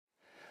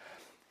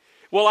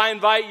Well, I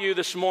invite you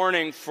this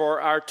morning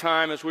for our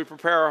time as we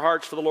prepare our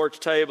hearts for the Lord's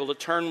table to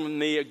turn with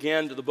me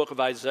again to the book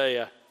of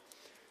Isaiah.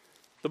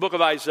 The book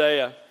of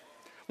Isaiah.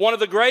 One of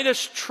the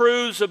greatest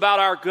truths about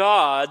our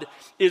God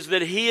is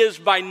that He is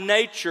by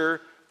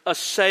nature a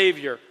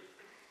Savior.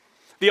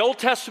 The Old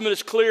Testament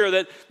is clear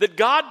that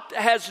God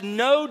has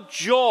no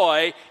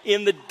joy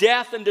in the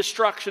death and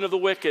destruction of the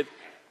wicked.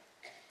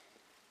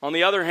 On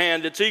the other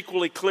hand, it's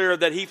equally clear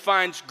that He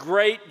finds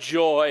great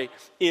joy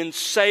in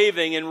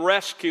saving and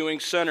rescuing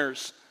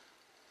sinners.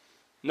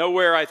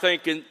 Nowhere, I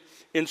think,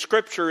 in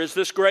Scripture is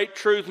this great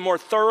truth more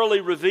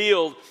thoroughly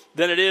revealed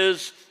than it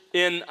is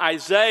in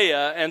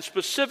Isaiah, and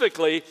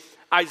specifically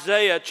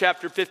Isaiah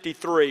chapter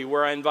 53,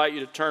 where I invite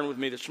you to turn with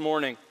me this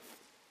morning.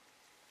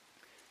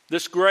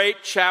 This great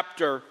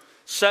chapter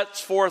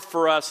sets forth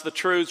for us the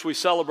truths we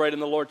celebrate in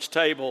the Lord's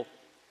table.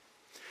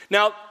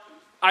 Now,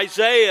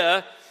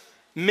 Isaiah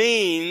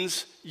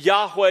means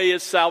Yahweh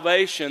is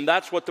salvation.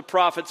 That's what the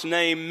prophet's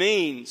name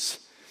means.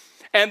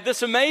 And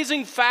this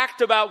amazing fact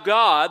about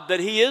God,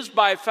 that He is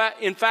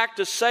in fact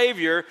a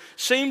Savior,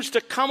 seems to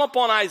come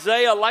upon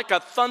Isaiah like a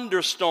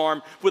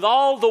thunderstorm with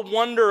all the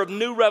wonder of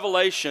new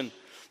revelation.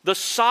 The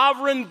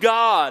sovereign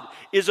God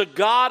is a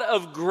God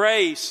of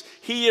grace.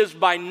 He is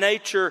by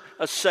nature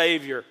a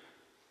Savior.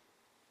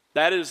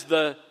 That is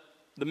the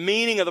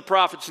meaning of the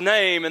prophet's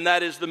name, and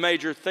that is the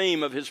major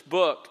theme of his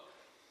book.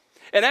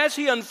 And as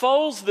he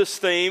unfolds this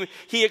theme,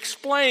 he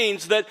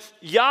explains that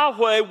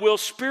Yahweh will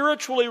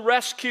spiritually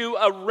rescue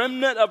a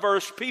remnant of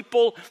Earth's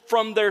people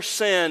from their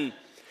sin.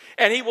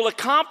 And He will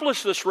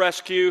accomplish this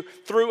rescue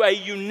through a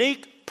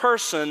unique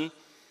person,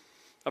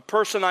 a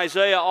person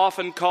Isaiah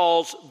often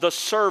calls the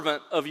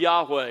servant of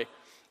Yahweh.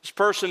 This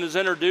person is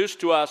introduced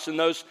to us in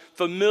those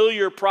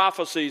familiar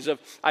prophecies of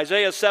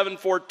Isaiah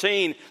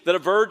 7:14, that a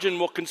virgin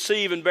will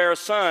conceive and bear a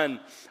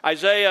son.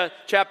 Isaiah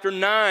chapter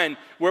 9,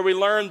 where we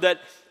learn that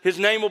His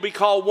name will be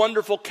called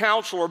Wonderful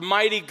Counselor,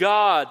 Mighty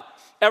God,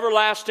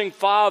 Everlasting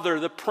Father,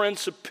 the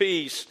Prince of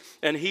Peace,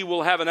 and He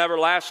will have an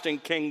everlasting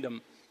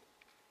kingdom.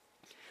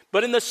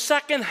 But in the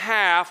second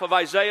half of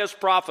Isaiah's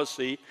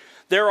prophecy,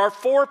 there are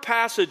 4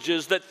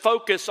 passages that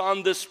focus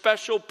on this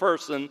special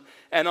person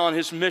and on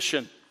His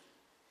mission.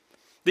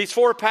 These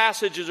 4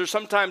 passages are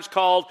sometimes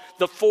called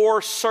the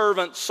 4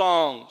 servant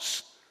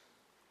songs.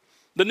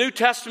 The New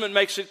Testament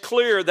makes it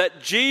clear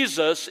that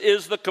Jesus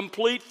is the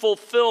complete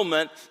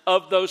fulfillment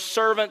of those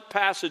servant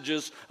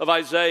passages of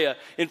Isaiah.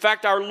 In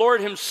fact, our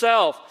Lord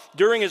Himself,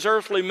 during His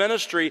earthly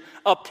ministry,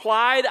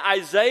 applied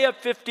Isaiah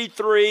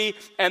 53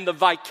 and the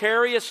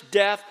vicarious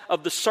death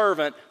of the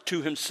servant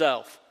to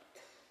Himself.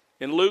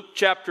 In Luke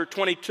chapter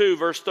 22,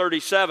 verse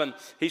 37,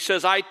 He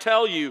says, "I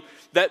tell you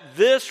that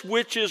this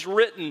which is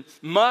written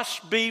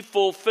must be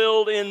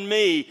fulfilled in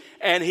me,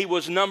 and He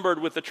was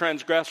numbered with the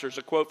transgressors."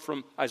 A quote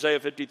from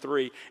Isaiah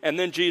 53. And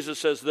then Jesus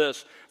says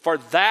this, "For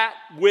that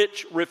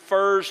which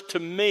refers to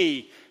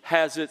me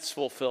has its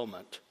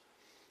fulfillment."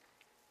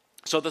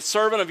 So the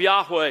servant of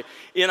Yahweh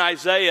in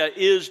Isaiah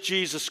is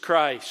Jesus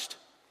Christ.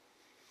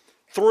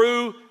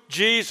 Through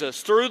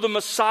Jesus, through the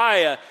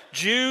Messiah,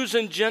 Jews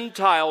and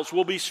Gentiles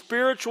will be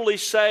spiritually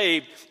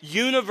saved.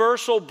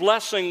 Universal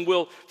blessing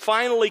will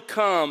finally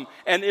come,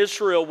 and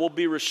Israel will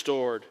be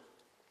restored.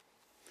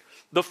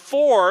 The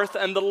fourth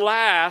and the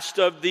last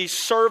of these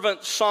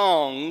servant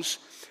songs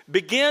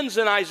begins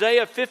in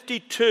Isaiah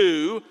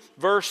 52,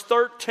 verse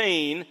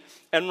 13,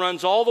 and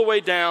runs all the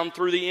way down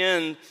through the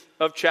end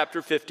of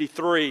chapter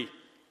 53.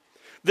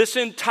 This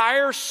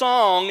entire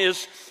song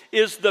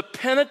is the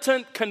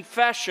penitent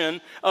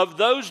confession of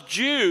those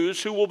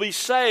Jews who will be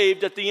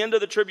saved at the end of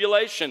the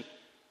tribulation.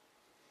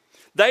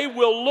 They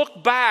will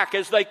look back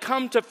as they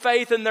come to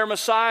faith in their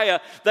Messiah.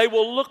 They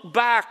will look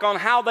back on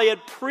how they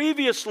had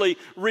previously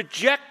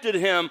rejected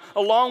Him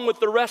along with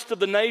the rest of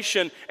the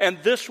nation,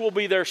 and this will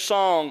be their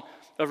song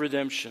of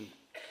redemption.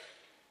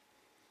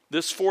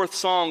 This fourth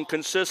song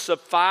consists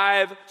of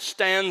 5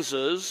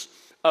 stanzas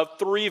of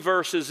 3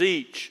 verses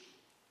each.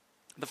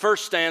 The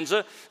first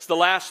stanza is the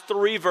last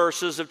 3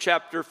 verses of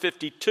chapter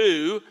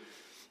 52,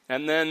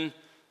 and then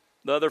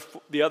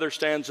the other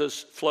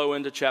stanzas flow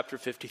into chapter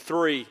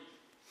 53.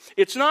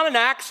 It's not an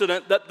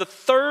accident that the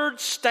third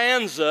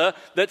stanza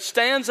that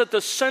stands at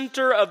the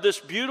center of this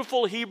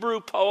beautiful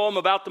Hebrew poem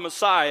about the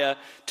Messiah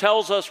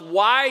tells us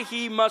why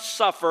He must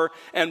suffer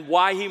and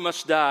why He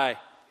must die.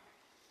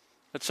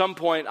 At some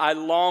point, I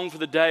long for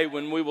the day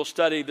when we will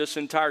study this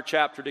entire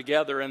chapter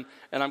together, and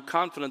I'm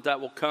confident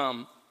that will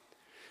come.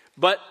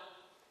 But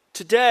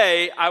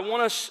today, I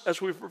want us,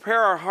 as we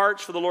prepare our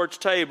hearts for the Lord's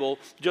table,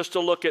 just to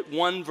look at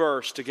one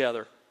verse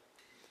together.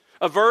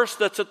 A verse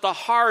that's at the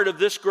heart of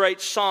this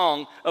great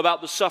song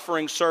about the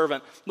suffering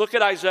servant. Look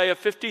at Isaiah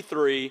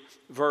 53,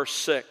 verse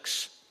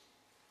 6.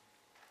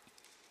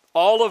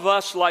 "All of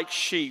us like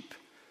sheep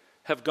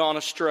have gone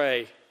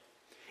astray.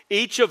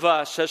 Each of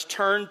us has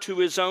turned to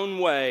his own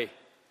way.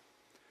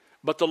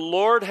 But the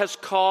Lord has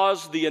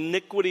caused the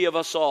iniquity of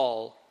us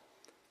all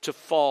to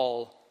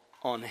fall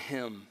on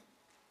Him."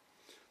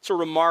 It's a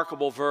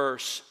remarkable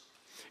verse.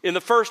 In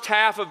the first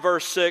half of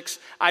verse 6,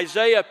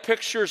 Isaiah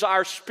pictures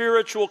our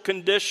spiritual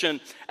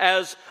condition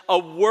as a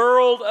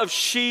world of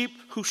sheep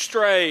who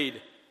strayed.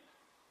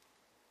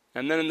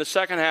 And then in the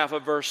second half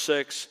of verse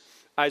 6,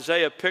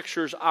 Isaiah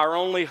pictures our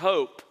only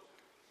hope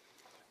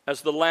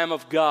as the Lamb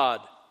of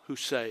God who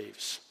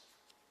saves.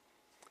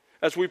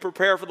 As we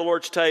prepare for the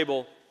Lord's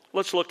table,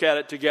 let's look at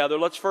it together.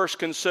 Let's first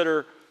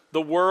consider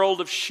the world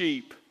of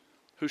sheep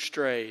who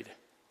strayed.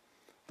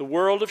 The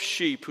world of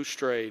sheep who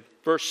strayed.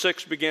 Verse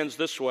 6 begins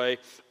this way: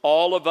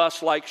 all of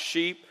us like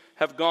sheep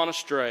have gone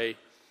astray.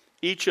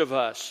 Each of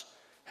us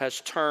has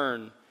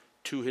turned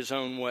to his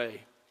own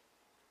way.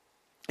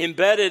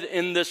 Embedded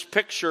in this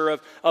picture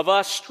of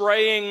us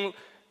straying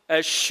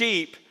as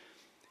sheep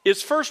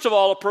is, first of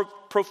all, a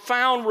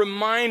profound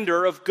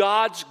reminder of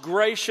God's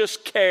gracious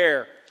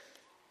care.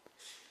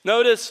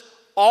 Notice,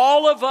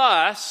 all of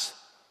us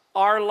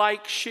are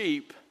like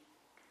sheep.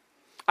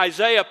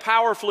 Isaiah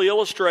powerfully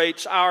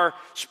illustrates our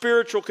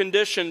spiritual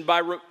condition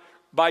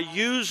by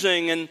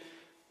using and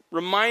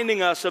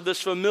reminding us of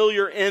this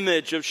familiar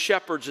image of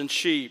shepherds and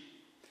sheep.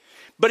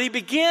 But he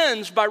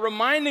begins by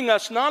reminding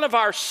us not of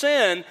our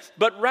sin,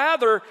 but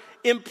rather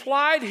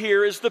implied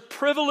here is the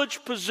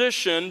privileged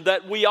position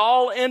that we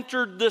all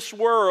entered this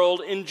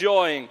world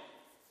enjoying.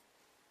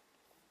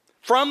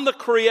 From the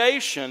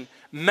creation,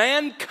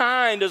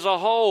 mankind as a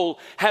whole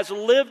has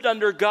lived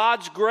under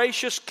God's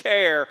gracious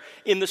care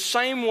in the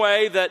same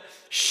way that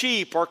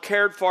sheep are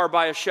cared for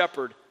by a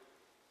shepherd.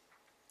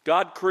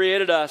 God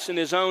created us in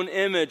his own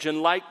image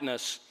and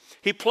likeness.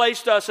 He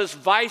placed us as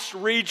vice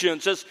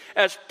regents,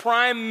 as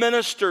prime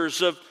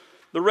ministers of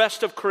the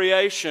rest of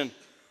creation.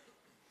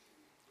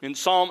 In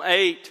Psalm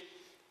 8,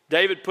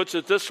 David puts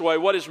it this way: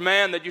 what is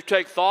man that you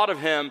take thought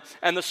of him,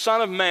 and the son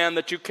of man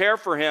that you care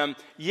for him?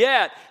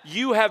 Yet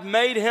you have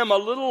made him a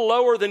little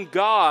lower than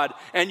God,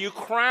 and you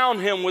crown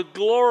him with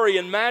glory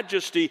and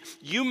majesty.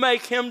 You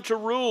make him to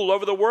rule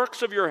over the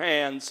works of your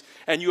hands,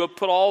 and you have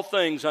put all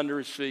things under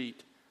his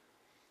feet.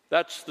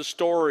 That's the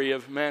story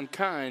of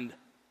mankind.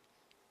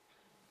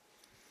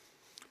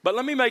 But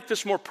let me make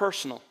this more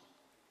personal.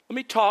 Let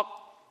me talk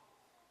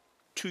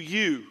to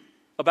you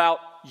about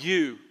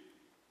you.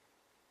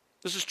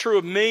 This is true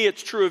of me,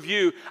 it's true of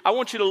you. I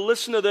want you to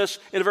listen to this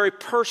in a very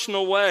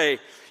personal way.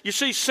 You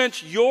see,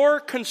 since your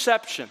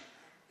conception,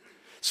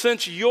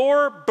 since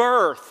your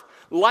birth,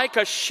 like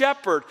a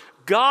shepherd,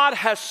 God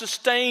has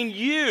sustained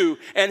you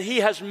and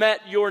he has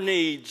met your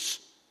needs.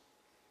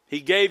 He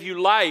gave you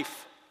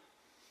life.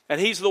 And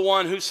he's the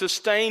one who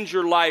sustains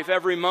your life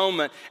every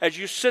moment. As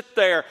you sit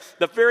there,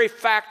 the very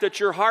fact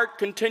that your heart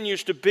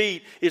continues to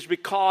beat is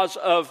because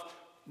of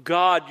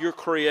God, your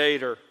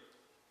creator.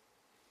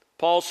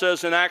 Paul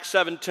says in Acts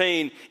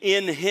 17,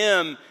 in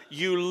him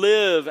you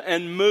live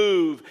and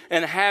move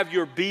and have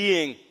your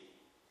being.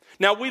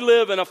 Now, we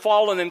live in a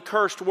fallen and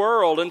cursed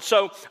world, and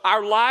so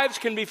our lives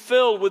can be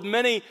filled with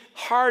many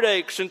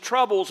heartaches and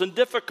troubles and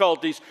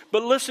difficulties.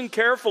 But listen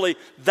carefully,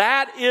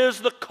 that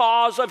is the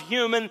cause of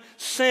human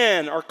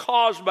sin, or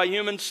caused by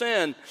human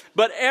sin.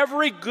 But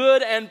every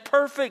good and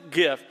perfect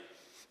gift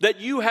that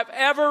you have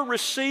ever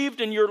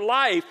received in your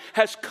life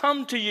has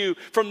come to you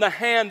from the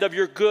hand of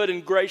your good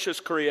and gracious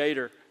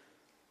Creator.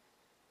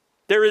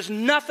 There is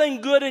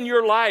nothing good in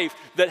your life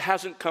that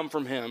hasn't come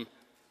from him.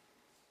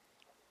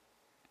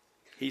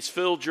 He's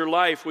filled your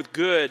life with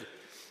good.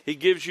 He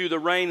gives you the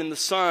rain and the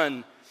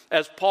sun.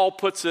 As Paul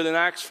puts it in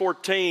Acts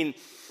 14,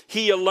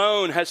 he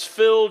alone has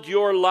filled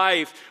your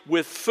life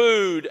with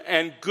food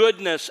and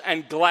goodness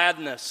and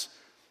gladness.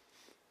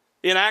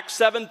 In Acts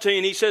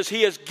 17, he says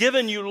he has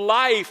given you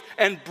life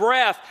and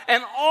breath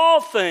and all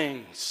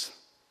things.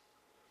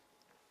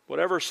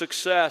 Whatever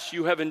success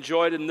you have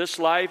enjoyed in this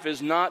life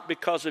is not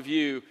because of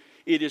you.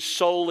 It is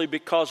solely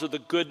because of the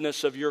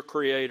goodness of your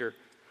Creator.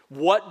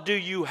 What do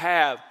you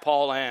have,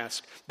 Paul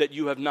asked, that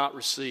you have not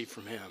received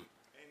from him?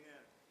 Amen.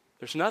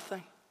 There's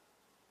nothing.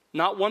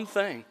 Not one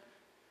thing.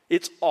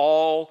 It's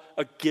all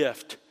a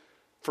gift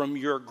from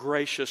your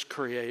gracious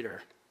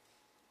Creator.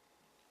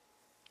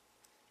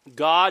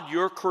 God,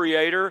 your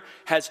Creator,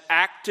 has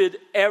acted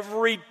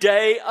every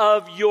day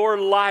of your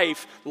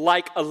life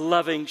like a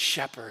loving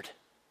shepherd.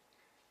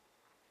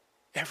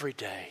 Every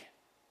day.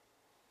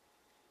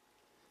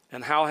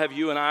 And how have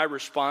you and I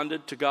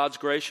responded to God's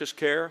gracious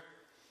care?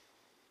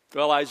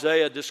 Well,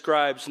 Isaiah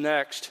describes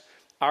next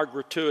our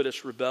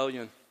gratuitous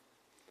rebellion.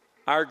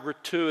 Our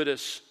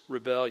gratuitous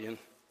rebellion.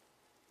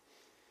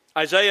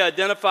 Isaiah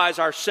identifies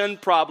our sin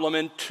problem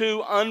in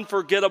two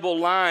unforgettable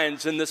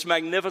lines in this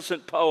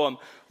magnificent poem.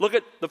 Look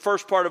at the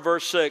first part of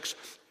verse 6.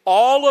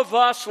 All of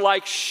us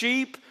like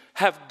sheep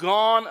have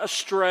gone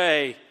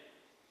astray.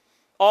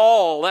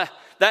 All.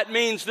 That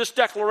means this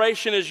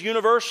declaration is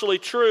universally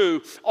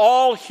true.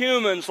 All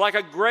humans, like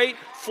a great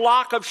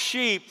flock of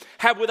sheep,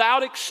 have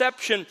without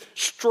exception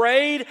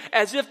strayed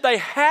as if they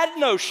had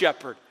no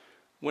shepherd,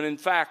 when in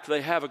fact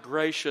they have a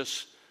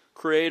gracious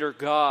Creator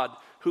God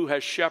who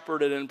has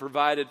shepherded and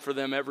provided for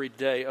them every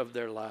day of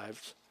their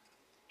lives.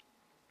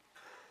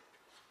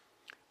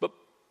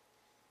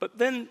 But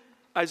then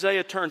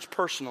Isaiah turns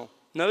personal.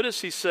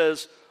 Notice he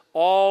says,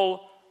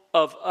 all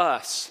of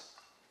us.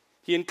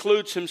 He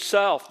includes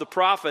himself, the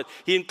prophet.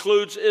 He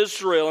includes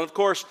Israel. And of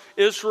course,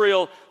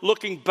 Israel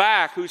looking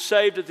back, who's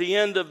saved at the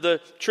end of the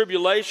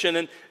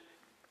tribulation.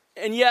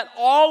 And yet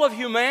all of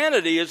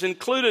humanity is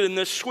included in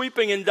this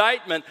sweeping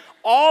indictment.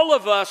 All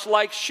of us,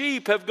 like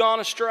sheep, have gone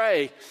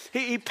astray.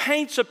 He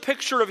paints a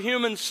picture of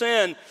human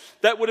sin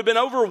that would have been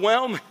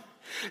overwhelming.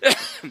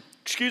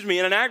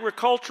 In an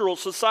agricultural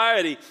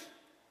society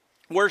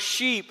where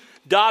sheep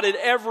dotted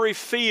every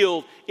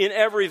field in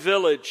every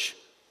village.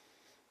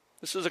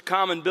 This is a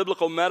common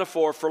biblical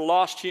metaphor for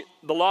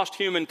the lost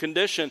human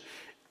condition.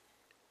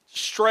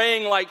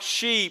 Straying like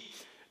sheep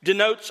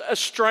denotes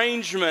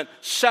estrangement,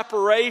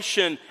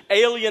 separation,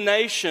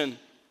 alienation.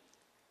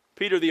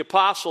 Peter the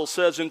Apostle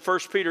says in 1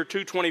 Peter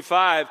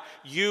 2:25,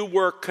 you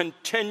were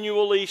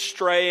continually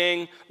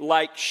straying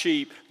like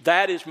sheep.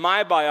 That is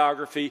my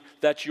biography.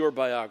 That's your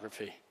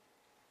biography.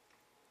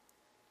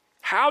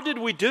 How did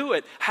we do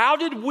it? How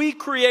did we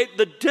create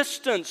the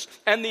distance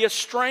and the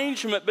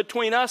estrangement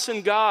between us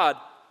and God?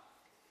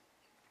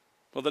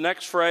 Well, the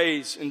next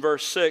phrase in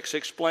verse 6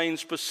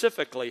 explains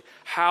specifically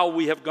how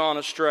we have gone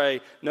astray.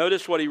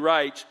 Notice what he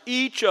writes.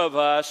 Each of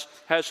us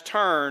has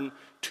turned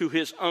to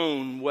his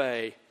own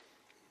way.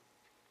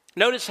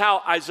 Notice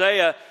how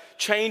Isaiah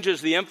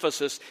changes the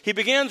emphasis. He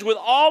begins with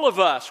all of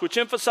us, which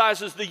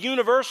emphasizes the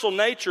universal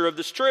nature of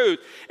this truth.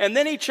 And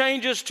then he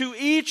changes to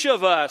each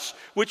of us,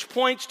 which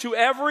points to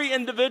every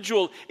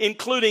individual,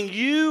 including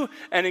you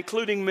and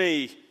including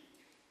me.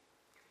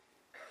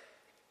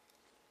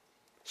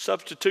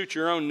 Substitute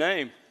your own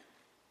name.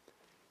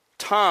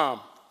 Tom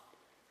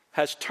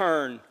has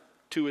turned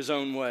to his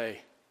own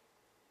way.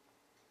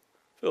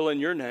 Fill in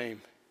your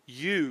name.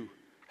 You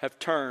have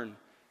turned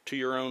to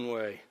your own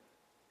way.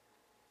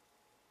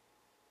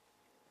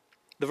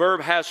 The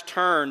verb has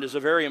turned is a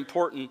very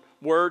important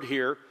word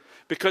here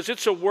because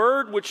it's a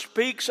word which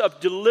speaks of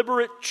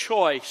deliberate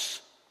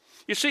choice.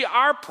 You see,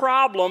 our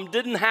problem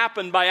didn't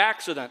happen by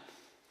accident.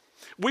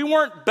 We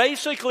weren't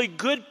basically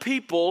good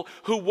people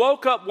who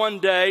woke up one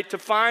day to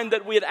find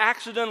that we had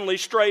accidentally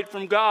strayed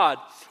from God.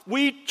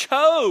 We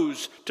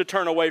chose to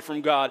turn away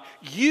from God.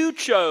 You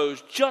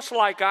chose, just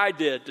like I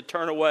did, to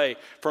turn away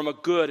from a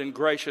good and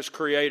gracious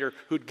Creator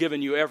who'd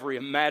given you every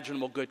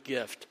imaginable good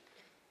gift.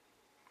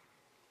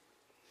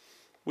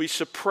 We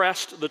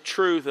suppressed the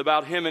truth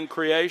about Him in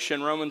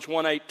creation, Romans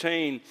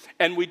 1:18,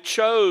 and we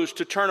chose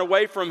to turn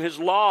away from His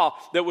law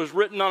that was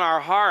written on our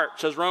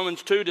hearts, as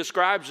Romans 2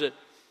 describes it.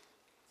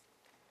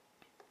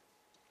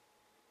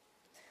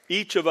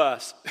 Each of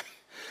us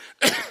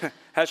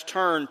has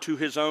turned to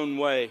his own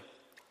way.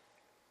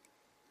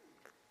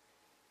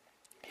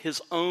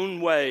 His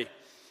own way.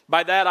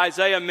 By that,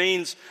 Isaiah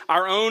means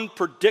our own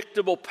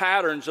predictable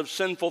patterns of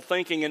sinful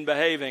thinking and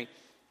behaving.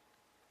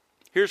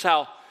 Here's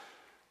how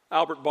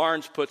Albert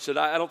Barnes puts it.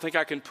 I don't think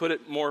I can put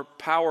it more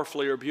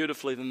powerfully or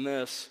beautifully than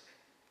this.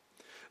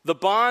 The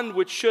bond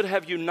which should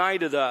have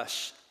united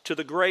us to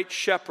the great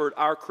shepherd,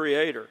 our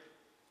Creator,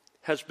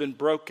 has been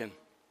broken.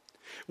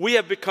 We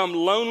have become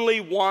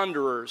lonely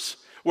wanderers,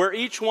 where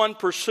each one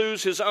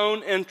pursues his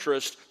own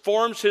interest,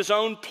 forms his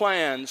own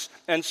plans,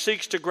 and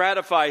seeks to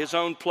gratify his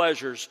own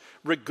pleasures,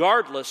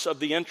 regardless of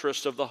the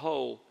interest of the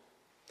whole.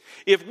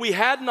 If we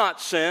had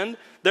not sinned,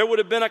 there would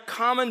have been a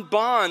common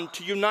bond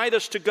to unite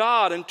us to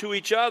God and to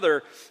each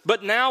other.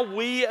 But now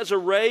we as a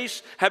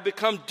race have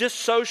become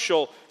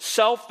dissocial,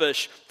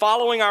 selfish,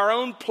 following our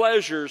own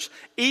pleasures,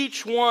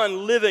 each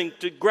one living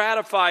to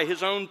gratify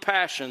his own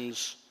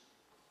passions.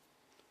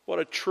 What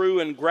a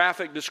true and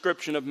graphic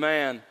description of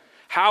man.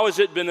 How has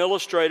it been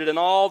illustrated in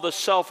all the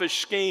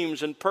selfish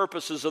schemes and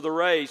purposes of the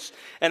race,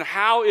 and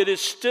how it is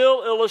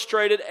still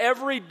illustrated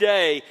every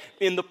day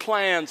in the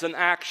plans and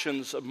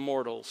actions of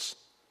mortals.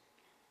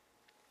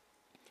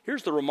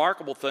 Here's the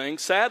remarkable thing.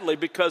 Sadly,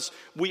 because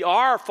we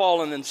are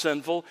fallen and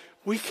sinful,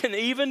 we can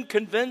even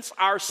convince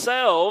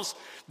ourselves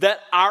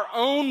that our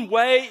own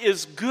way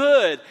is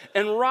good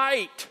and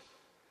right.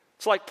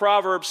 It's like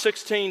Proverbs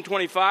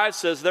 16:25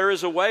 says, there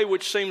is a way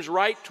which seems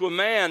right to a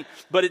man,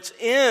 but its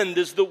end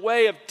is the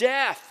way of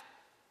death.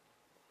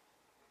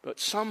 But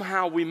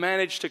somehow we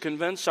manage to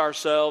convince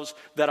ourselves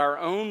that our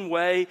own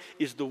way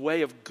is the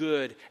way of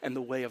good and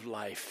the way of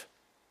life.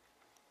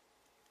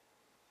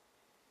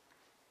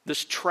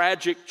 This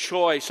tragic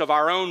choice of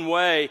our own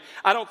way,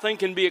 I don't think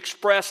can be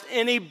expressed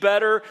any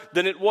better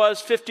than it was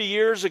 50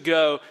 years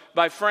ago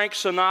by Frank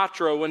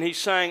Sinatra when he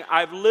sang,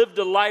 I've lived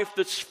a life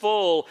that's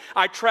full.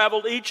 I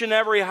traveled each and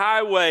every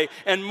highway,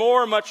 and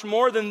much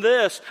more than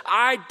this,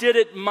 I did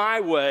it my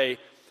way.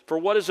 For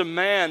what is a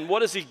man?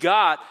 What has he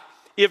got?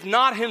 If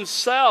not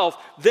himself,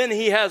 then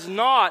he has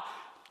not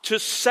to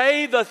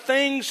say the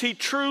things he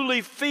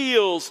truly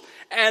feels,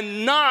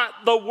 and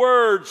not the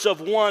words of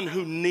one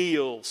who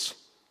kneels.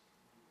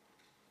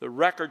 The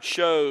record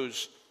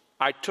shows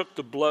I took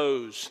the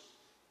blows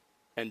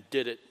and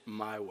did it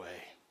my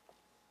way.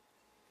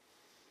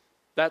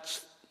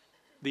 That's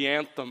the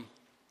anthem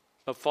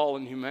of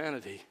fallen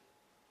humanity.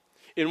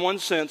 In one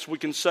sense, we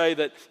can say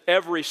that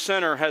every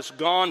sinner has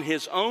gone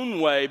his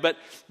own way, but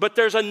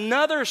there's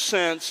another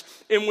sense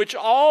in which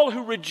all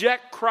who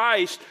reject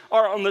Christ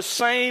are on the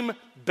same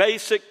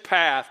basic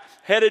path,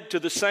 headed to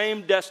the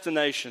same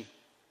destination.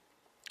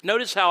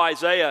 Notice how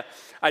Isaiah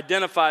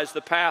identifies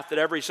the path that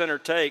every sinner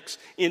takes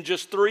in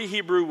just 3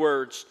 Hebrew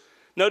words.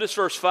 Notice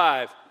verse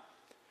 5,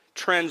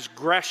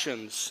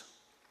 transgressions.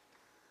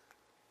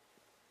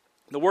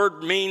 The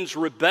word means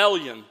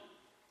rebellion.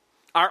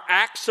 Our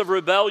acts of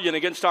rebellion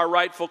against our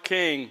rightful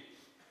king.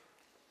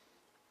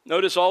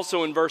 Notice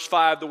also in verse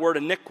 5 the word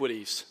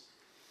iniquities.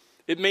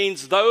 It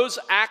means those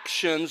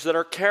actions that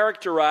are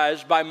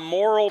characterized by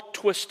moral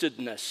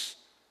twistedness.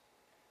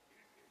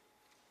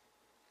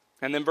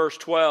 And then verse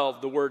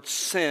 12, the word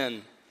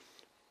sin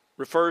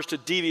refers to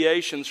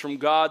deviations from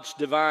God's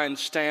divine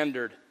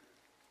standard.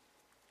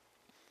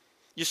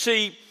 You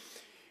see,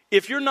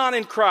 if you're not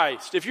in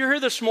Christ, if you're here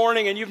this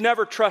morning and you've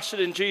never trusted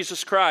in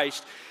Jesus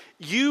Christ,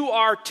 you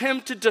are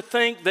tempted to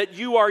think that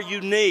you are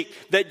unique,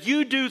 that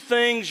you do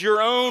things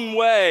your own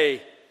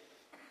way.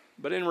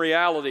 But in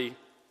reality,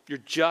 you're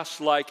just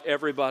like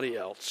everybody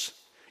else.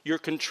 You're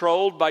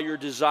controlled by your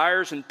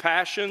desires and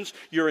passions.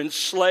 You're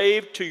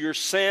enslaved to your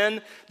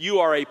sin. You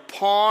are a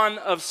pawn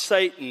of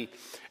Satan.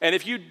 And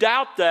if you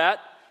doubt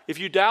that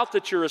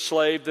you're a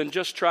slave, then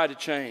just try to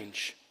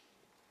change.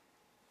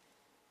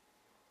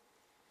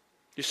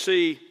 You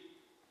see,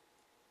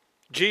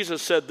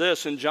 Jesus said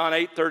this in John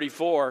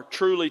 8:34,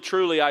 truly,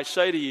 truly, I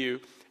say to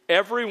you,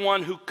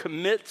 everyone who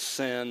commits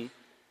sin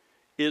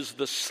is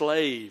the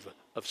slave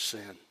of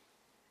sin.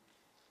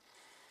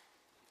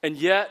 And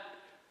yet,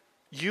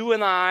 you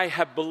and I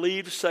have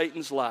believed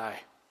Satan's lie.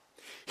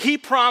 He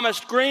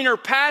promised greener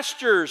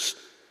pastures,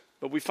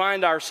 but we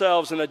find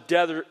ourselves in a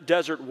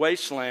desert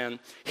wasteland.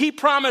 He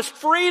promised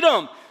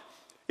freedom.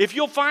 If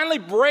you'll finally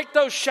break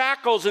those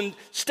shackles and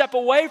step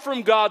away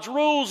from God's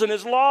rules and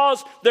His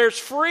laws, there's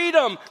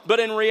freedom. But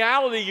in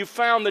reality, you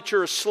found that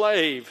you're a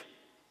slave.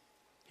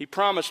 He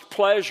promised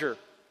pleasure,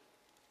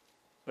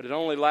 but it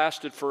only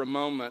lasted for a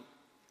moment.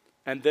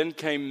 And then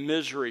came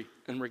misery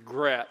and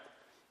regret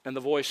and the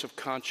voice of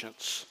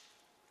conscience.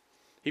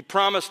 He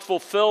promised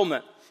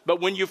fulfillment, but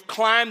when you've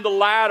climbed the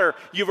ladder,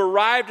 you've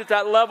arrived at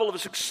that level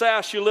of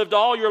success, you lived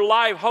all your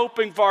life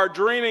hoping for,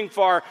 dreaming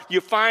for,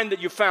 you find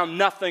that you found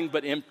nothing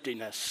but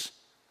emptiness.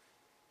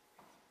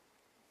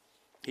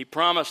 He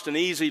promised an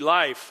easy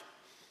life,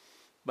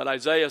 but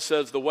Isaiah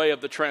says the way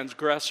of the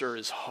transgressor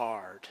is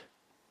hard.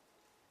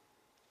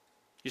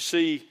 You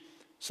see,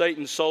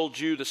 Satan sold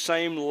you the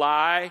same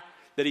lie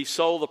that he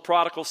sold the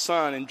prodigal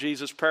son in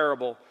Jesus'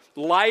 parable.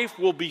 Life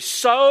will be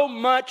so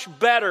much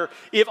better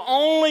if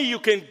only you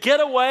can get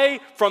away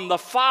from the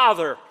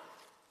Father.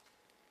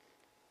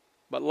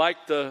 But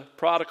like the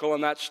prodigal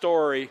in that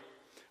story,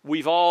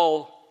 we've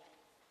all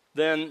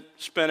then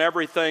spent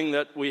everything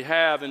that we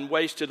have and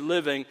wasted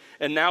living,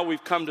 and now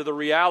we've come to the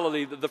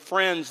reality that the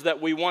friends that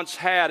we once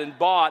had and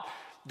bought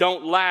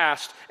don't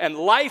last, and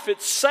life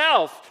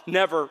itself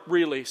never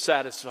really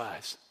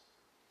satisfies.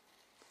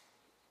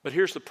 But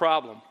here's the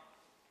problem.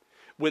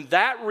 When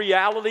that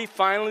reality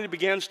finally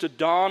begins to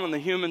dawn on the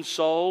human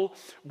soul,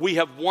 we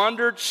have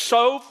wandered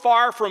so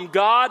far from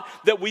God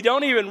that we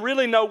don't even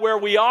really know where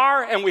we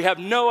are, and we have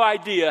no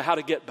idea how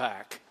to get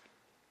back.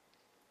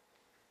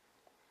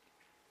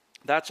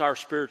 That's our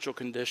spiritual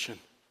condition.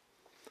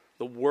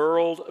 The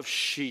world of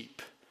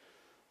sheep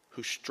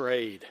who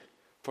strayed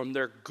from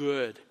their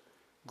good,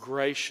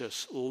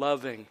 gracious,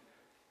 loving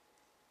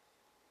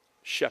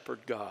shepherd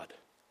God.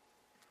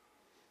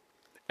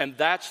 And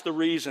that's the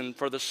reason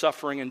for the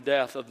suffering and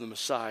death of the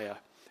Messiah.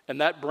 And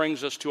that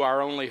brings us to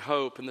our only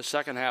hope in the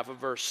second half of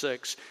verse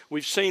 6.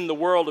 We've seen the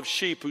world of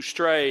sheep who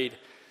strayed.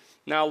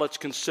 Now let's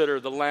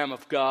consider the Lamb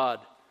of God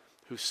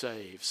who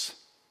saves.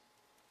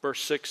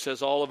 Verse 6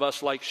 says, all of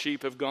us like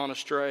sheep have gone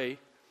astray.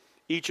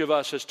 Each of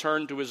us has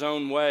turned to his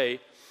own way.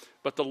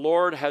 But the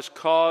Lord has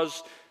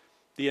caused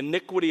the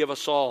iniquity of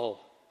us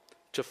all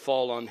to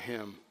fall on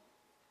him.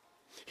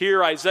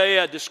 Here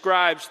Isaiah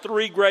describes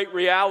 3 great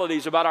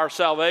realities about our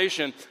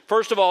salvation.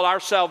 First of all, our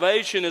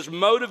salvation is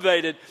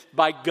motivated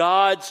by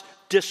God's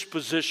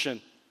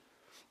disposition.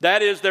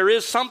 That is, there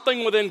is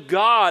something within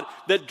God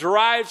that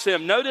drives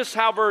him. Notice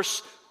how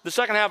the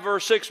second half of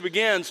verse 6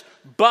 begins,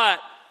 but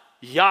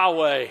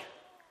Yahweh.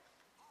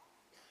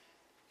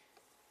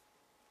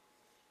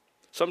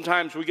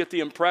 Sometimes we get the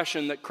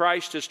impression that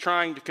Christ is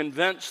trying to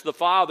convince the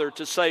Father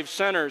to save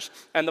sinners,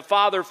 and the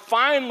Father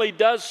finally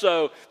does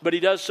so, but he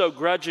does so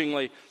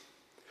grudgingly.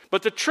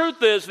 But the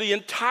truth is, the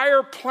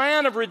entire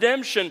plan of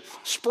redemption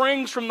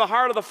springs from the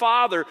heart of the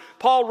Father.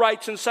 Paul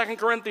writes in 2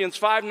 Corinthians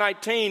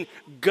 5:19,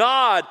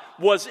 God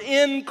was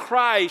in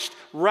Christ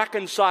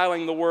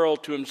reconciling the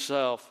world to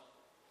himself.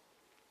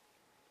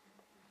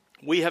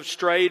 We have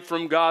strayed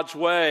from God's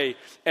way,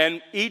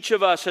 and each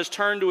of us has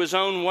turned to his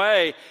own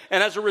way.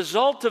 And as a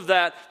result of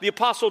that, the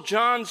Apostle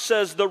John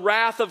says the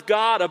wrath of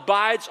God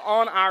abides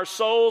on our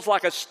souls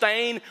like a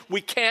stain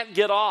we can't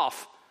get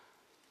off.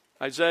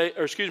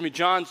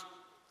 John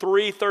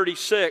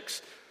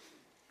 3:36.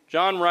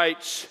 John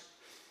writes,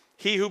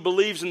 He who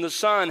believes in the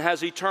Son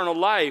has eternal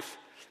life,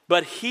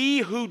 but he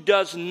who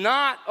does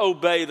not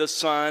obey the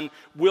Son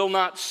will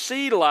not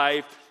see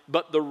life,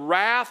 but the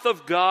wrath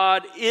of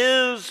God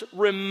is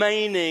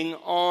remaining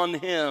on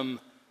him.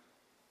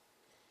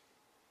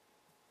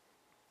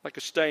 Like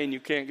a stain you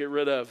can't get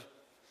rid of.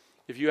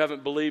 If you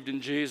haven't believed in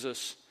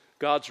Jesus,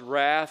 God's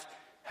wrath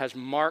has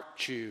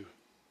marked you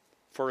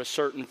for a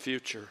certain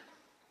future.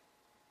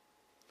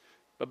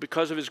 But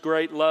because of his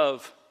great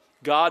love,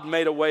 God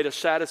made a way to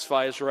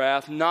satisfy his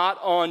wrath, not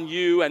on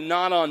you and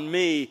not on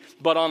me,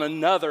 but on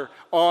another,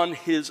 on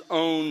his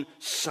own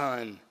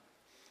Son.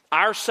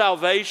 Our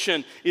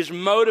salvation is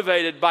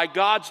motivated by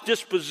God's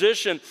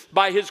disposition,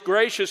 by his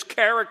gracious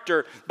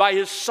character, by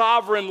his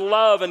sovereign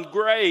love and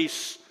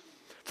grace.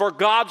 For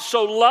God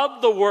so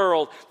loved the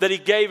world that he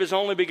gave his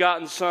only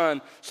begotten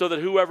Son, so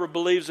that whoever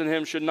believes in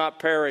him should not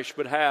perish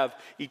but have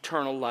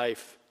eternal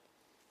life.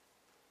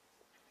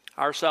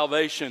 Our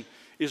salvation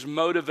is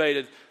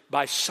motivated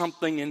by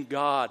something in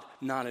God,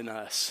 not in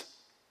us.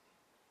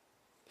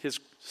 His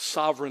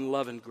sovereign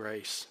love and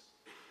grace.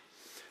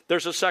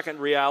 There's a second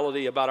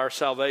reality about our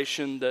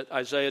salvation that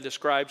Isaiah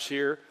describes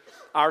here.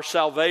 Our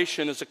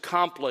salvation is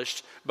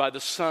accomplished by the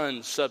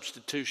Son's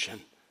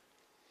substitution.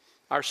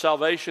 Our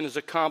salvation is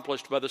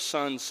accomplished by the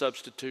Son's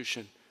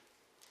substitution.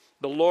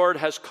 The Lord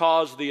has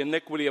caused the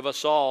iniquity of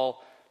us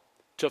all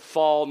to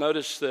fall,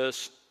 notice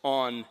this,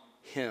 on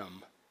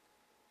him.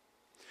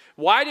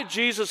 Why did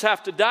Jesus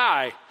have to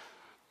die?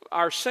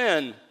 Our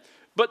sin.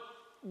 But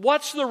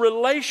what's the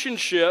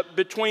relationship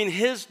between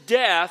his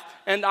death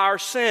and our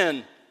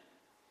sin?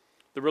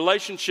 The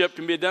relationship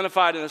can be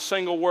identified in a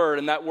single word,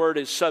 and that word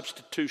is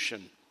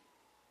substitution.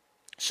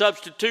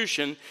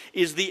 Substitution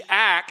is the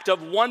act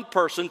of one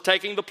person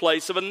taking the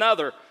place of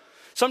another.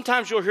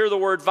 Sometimes you'll hear the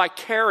word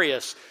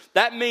vicarious.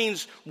 That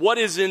means what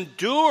is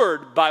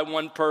endured by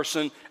one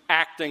person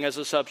acting as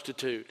a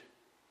substitute.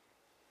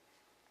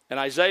 And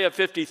Isaiah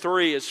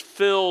 53 is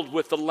filled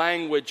with the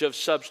language of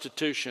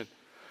substitution.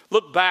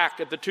 Look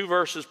back at the two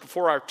verses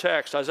before our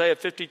text. Isaiah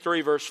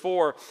 53 verse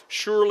 4,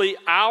 surely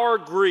our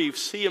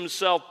griefs he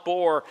himself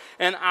bore,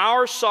 and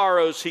our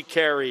sorrows he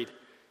carried.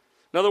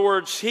 In other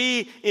words,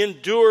 he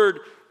endured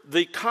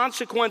the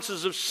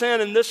consequences of sin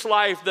in this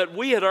life that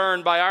we had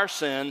earned by our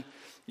sin,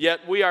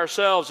 yet we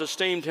ourselves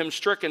esteemed him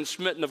stricken,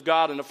 smitten of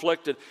God, and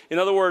afflicted. In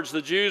other words,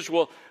 the Jews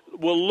will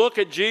look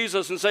at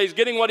Jesus and say he's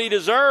getting what he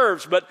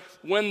deserves, but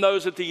when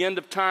those at the end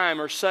of time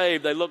are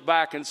saved, they look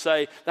back and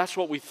say, that's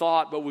what we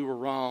thought, but we were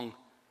wrong.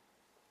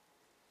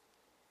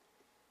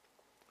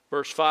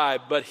 Verse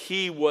 5, but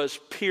he was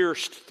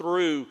pierced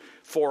through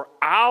for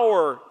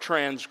our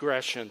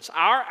transgressions,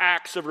 our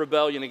acts of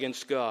rebellion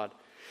against God.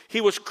 He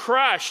was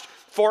crushed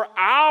for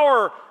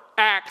our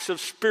acts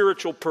of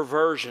spiritual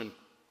perversion.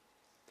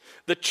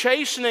 The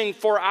chastening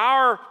for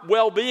our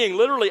well-being,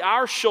 literally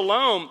our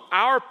shalom,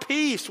 our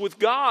peace with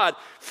God,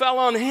 fell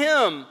on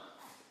him.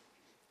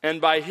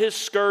 And by his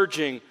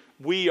scourging,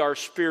 we are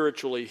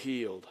spiritually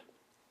healed.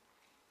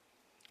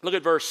 Look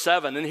at verse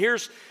 7. And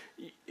here's,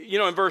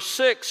 in verse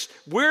 6,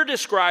 we're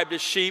described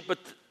as sheep, but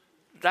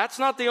that's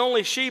not the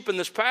only sheep in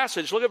this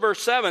passage. Look at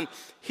verse 7.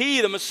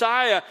 He, the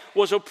Messiah,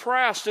 was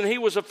oppressed and he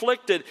was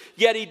afflicted,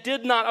 yet he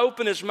did not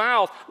open his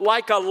mouth.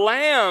 Like a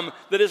lamb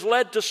that is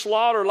led to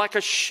slaughter, like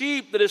a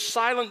sheep that is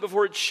silent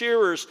before its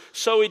shearers,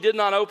 so he did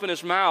not open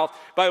his mouth.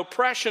 By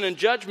oppression and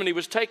judgment he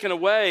was taken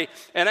away.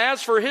 And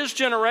as for his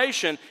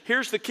generation,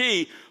 here's the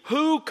key.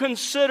 Who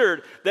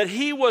considered that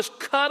he was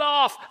cut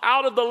off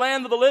out of the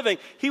land of the living?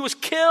 He was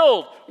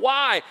killed.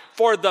 Why?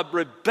 For the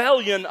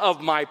rebellion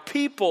of my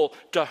people,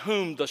 to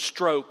whom the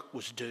stroke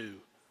was due.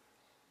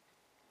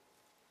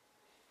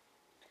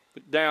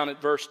 Look down at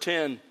verse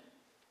 10.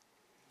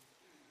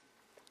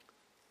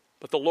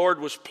 But the Lord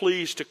was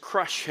pleased to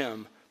crush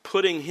him,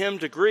 putting him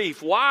to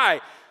grief. Why?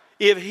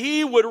 If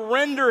he would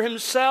render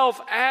himself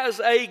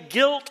as a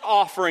guilt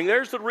offering,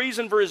 there's the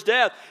reason for his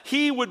death,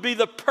 he would be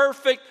the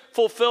perfect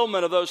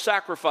fulfillment of those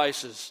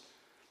sacrifices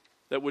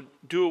that would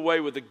do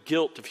away with the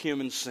guilt of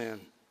human sin.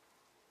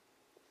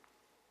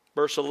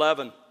 Verse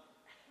 11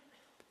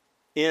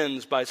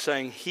 ends by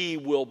saying he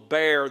will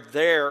bear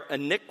their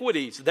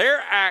iniquities,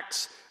 their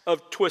acts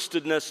of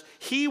twistedness,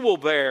 he will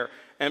bear.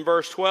 And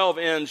verse 12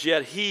 ends,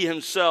 yet he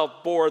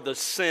himself bore the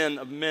sin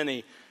of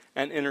many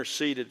and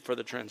interceded for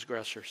the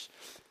transgressors.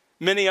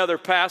 Many other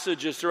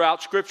passages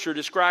throughout Scripture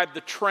describe the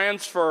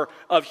transfer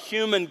of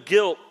human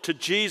guilt to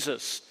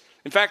Jesus.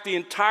 In fact, the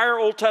entire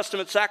Old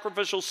Testament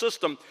sacrificial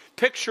system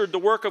pictured the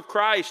work of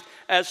Christ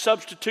as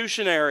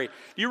substitutionary.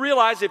 You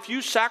realize if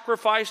you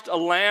sacrificed a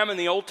lamb in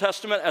the Old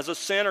Testament as a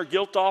sin or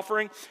guilt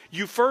offering,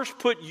 you first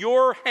put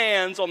your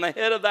hands on the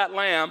head of that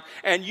lamb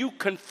and you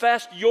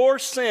confessed your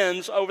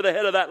sins over the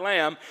head of that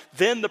lamb.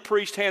 Then the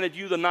priest handed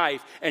you the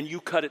knife and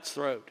you cut its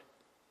throat.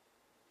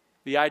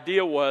 The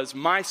idea was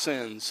my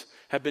sins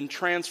have been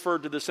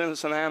transferred to this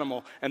innocent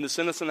animal, and this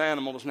innocent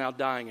animal is now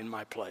dying in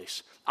my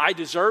place. I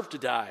deserve to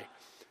die.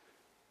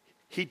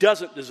 He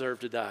doesn't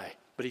deserve to die,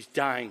 but he's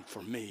dying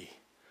for me.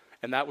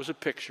 And that was a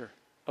picture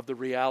of the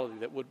reality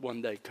that would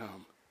one day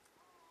come.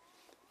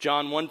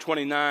 John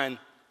 1:29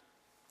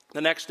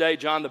 The next day,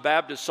 John the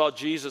Baptist saw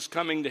Jesus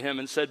coming to him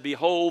and said,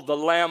 "Behold, the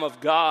Lamb of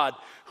God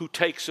who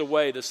takes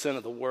away the sin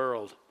of the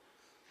world."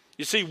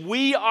 You see,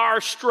 we are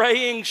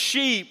straying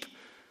sheep,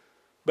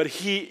 but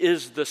he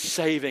is the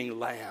saving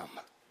Lamb.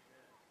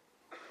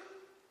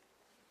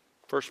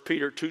 1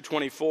 Peter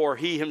 2:24,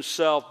 he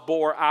himself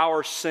bore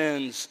our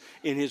sins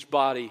in his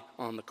body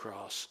on the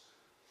cross.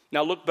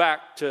 Now look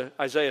back to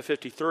Isaiah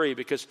 53,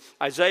 because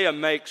Isaiah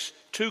makes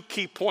two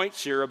key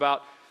points here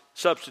about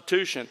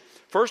substitution.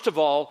 First of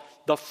all,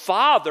 the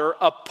Father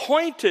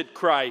appointed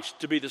Christ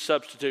to be the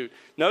substitute.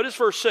 Notice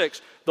verse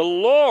 6, the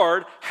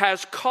Lord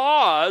has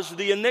caused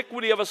the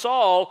iniquity of us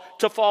all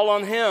to fall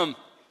on him.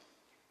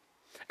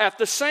 At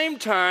the same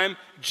time,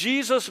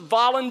 Jesus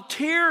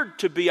volunteered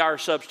to be our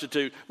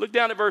substitute. Look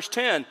down at verse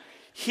 10.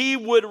 He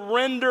would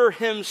render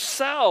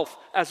himself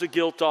as a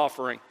guilt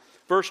offering.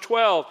 Verse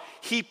 12,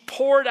 he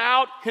poured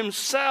out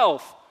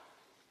himself.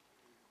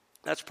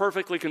 That's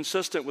perfectly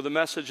consistent with the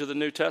message of the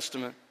New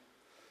Testament.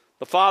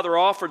 The Father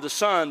offered the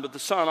Son, but the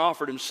Son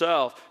offered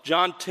himself.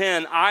 John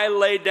 10, I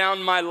laid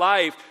down my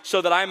life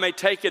so that I may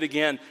take it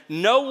again.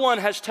 No one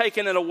has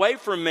taken it away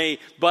from me,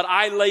 but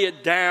I lay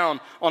it down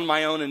on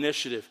my own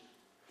initiative.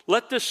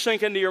 Let this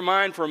sink into your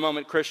mind for a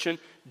moment, Christian.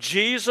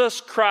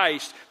 Jesus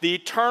Christ, the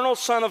eternal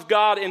Son of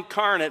God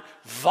incarnate,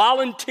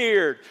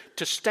 volunteered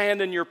to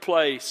stand in your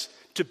place,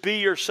 to be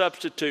your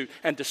substitute,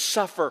 and to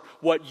suffer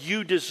what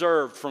you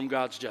deserved from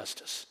God's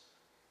justice.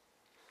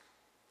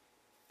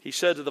 He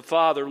said to the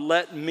Father,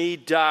 let me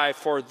die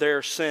for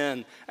their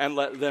sin and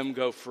let them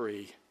go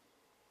free.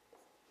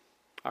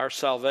 Our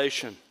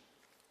salvation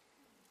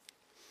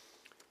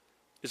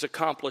is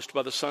accomplished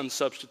by the Son's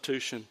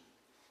substitution.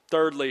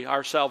 Thirdly,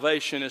 our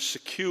salvation is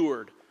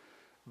secured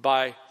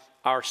by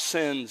our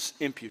sin's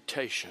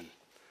imputation.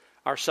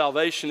 Our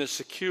salvation is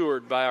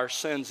secured by our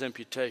sin's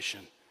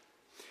imputation.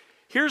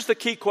 Here's the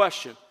key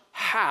question.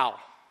 How?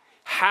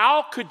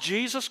 How could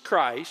Jesus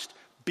Christ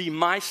be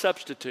my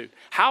substitute?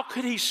 How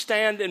could he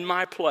stand in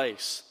my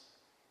place?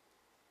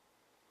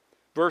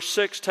 Verse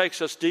 6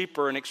 takes us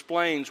deeper and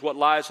explains what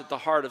lies at the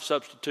heart of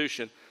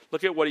substitution.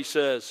 Look at what he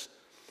says.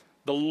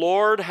 The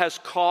Lord has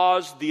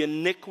caused the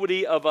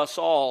iniquity of us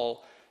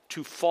all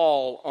to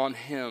fall on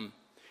him.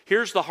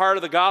 Here's the heart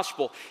of the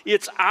gospel.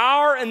 It's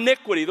our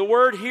iniquity. The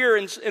word here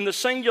in the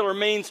singular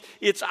means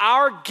it's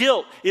our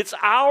guilt. It's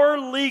our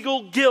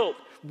legal guilt.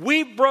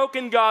 We've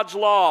broken God's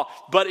law,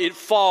 but it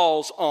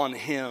falls on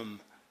him.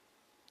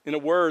 In a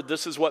word,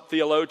 this is what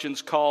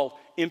theologians call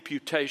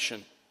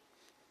imputation.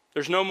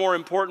 There's no more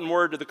important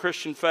word to the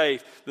Christian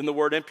faith than the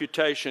word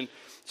imputation.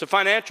 It's a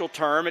financial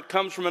term. It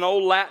comes from an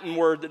old Latin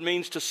word that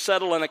means to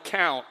settle an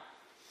account.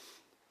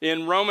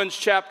 In Romans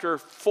chapter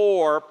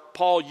 4,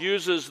 Paul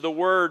uses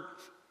the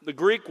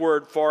Greek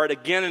word for it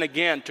again and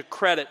again, to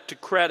credit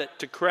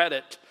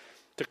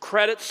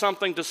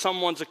something to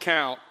someone's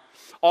account.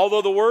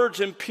 Although the words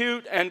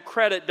impute and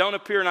credit don't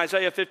appear in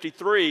Isaiah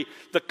 53,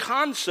 the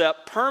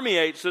concept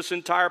permeates this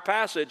entire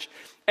passage.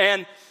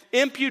 And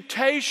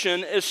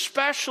imputation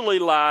especially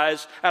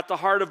lies at the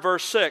heart of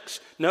verse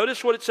 6.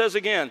 Notice what it says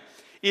again.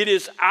 It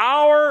is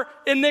our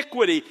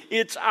iniquity,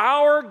 it's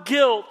our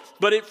guilt,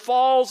 but it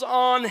falls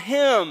on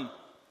him.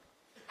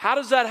 How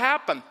does that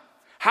happen?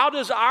 How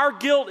does our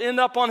guilt end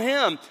up on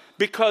him?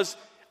 Because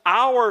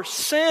our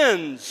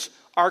sins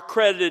are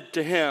credited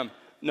to him.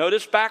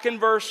 Notice back in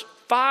verse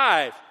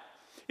 5.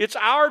 It's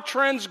our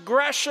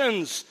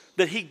transgressions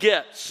that he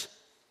gets.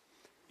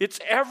 It's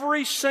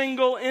every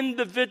single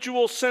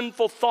individual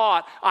sinful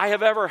thought I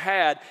have ever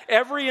had,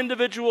 every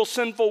individual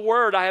sinful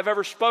word I have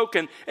ever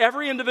spoken,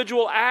 every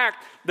individual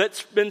act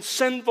that's been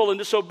sinful and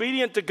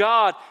disobedient to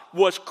God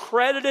was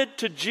credited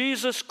to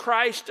Jesus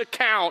Christ's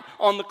account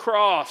on the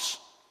cross.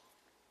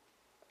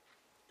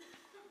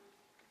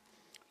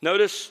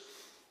 Notice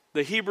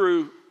the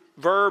Hebrew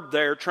verb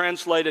there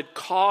translated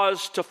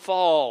cause to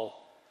fall.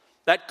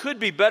 That could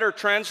be better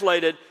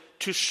translated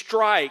to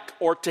strike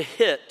or to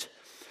hit.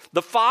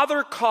 The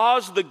Father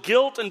caused the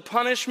guilt and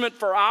punishment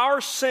for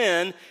our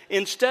sin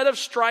instead of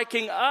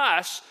striking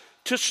us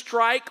to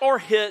strike or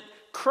hit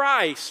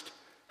Christ.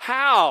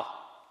 How?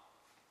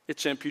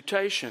 It's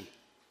imputation.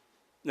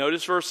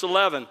 Notice verse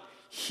 11.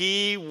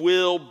 He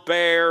will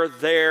bear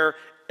their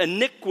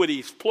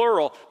iniquities,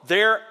 plural,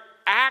 their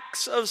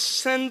acts of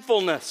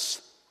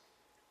sinfulness.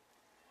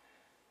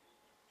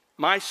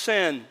 My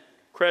sin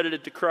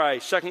credited to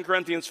Christ. 2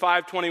 Corinthians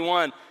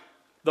 5:21.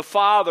 The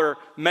Father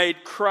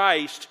made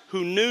Christ,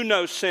 who knew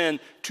no sin,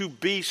 to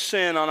be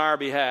sin on our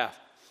behalf.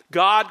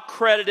 God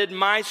credited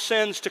my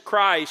sins to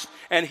Christ,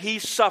 and he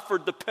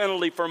suffered the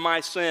penalty for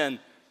my sin.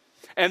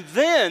 And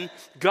then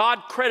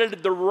God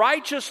credited the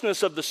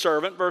righteousness of the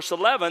servant, verse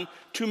 11,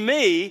 to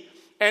me,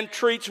 and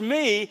treats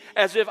me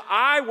as if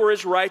I were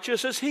as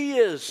righteous as he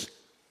is.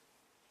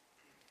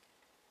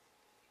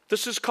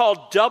 This is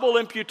called double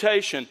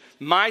imputation.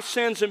 My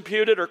sins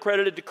imputed or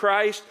credited to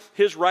Christ,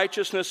 his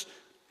righteousness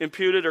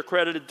imputed or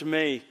credited to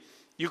me.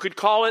 You could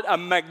call it a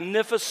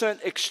magnificent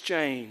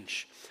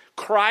exchange.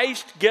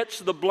 Christ gets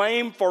the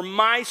blame for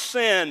my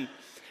sin,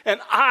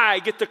 and I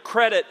get the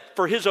credit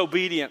for his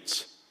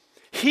obedience.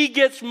 He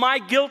gets my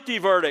guilty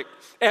verdict,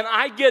 and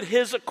I get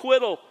his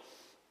acquittal.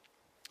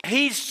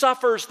 He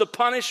suffers the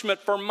punishment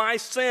for my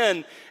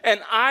sin,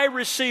 and I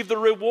receive the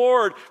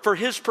reward for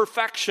his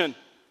perfection.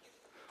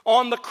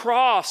 On the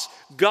cross,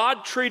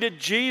 God treated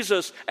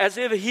Jesus as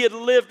if he had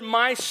lived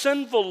my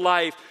sinful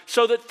life,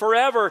 so that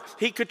forever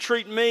he could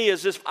treat me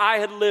as if I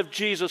had lived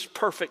Jesus'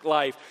 perfect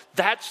life.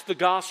 That's the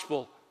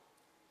gospel.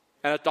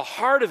 And at the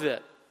heart of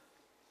it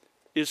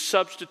is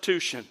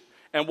substitution.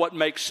 And what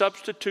makes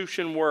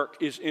substitution work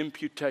is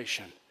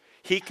imputation.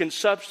 He can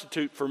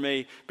substitute for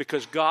me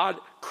because God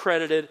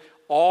credited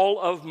all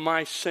of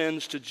my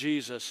sins to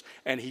Jesus,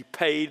 and he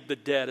paid the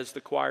debt, as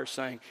the choir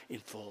sang, in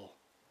full.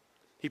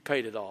 He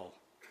paid it all.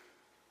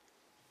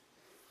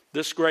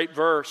 This great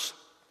verse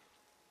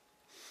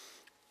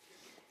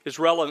is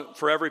relevant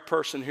for every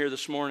person here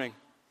this morning.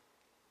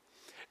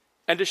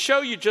 And to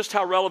show you just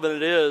how relevant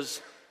it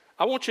is,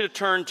 I want you to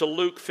turn to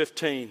Luke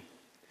 15.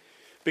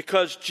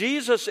 Because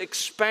Jesus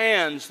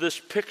expands this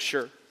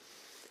picture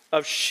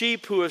of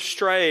sheep who have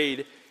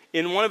strayed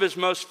in one of his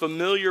most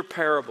familiar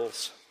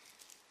parables.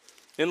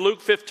 In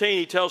Luke 15,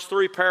 he tells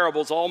 3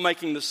 parables, all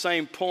making the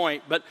same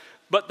point.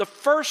 But the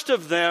first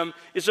of them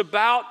is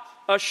about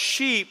a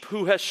sheep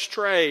who has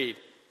strayed.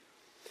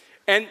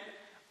 And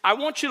I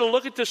want you to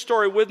look at this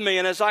story with me.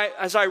 And as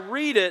I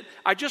read it,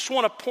 I just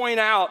want to point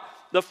out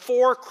the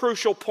 4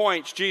 crucial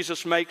points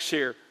Jesus makes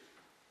here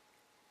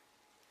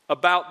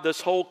about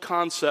this whole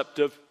concept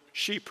of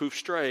sheep who've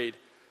strayed.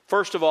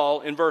 First of all,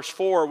 in verse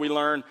 4, we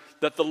learn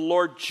that the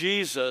Lord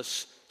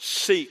Jesus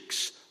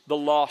seeks the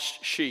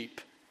lost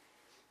sheep.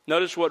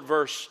 Notice what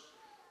verse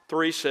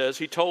 3 says.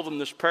 He told them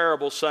this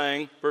parable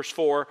saying, verse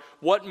 4,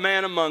 "What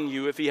man among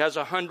you, if he has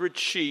 100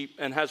 sheep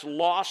and has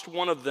lost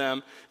one of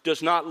them,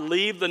 does not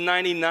leave the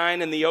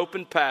 99 in the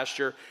open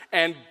pasture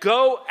and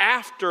go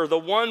after the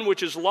one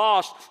which is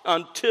lost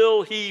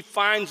until he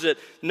finds it?"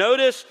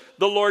 Notice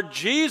the Lord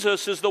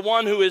Jesus is the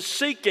one who is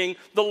seeking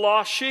the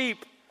lost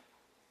sheep.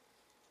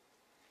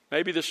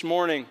 Maybe this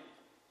morning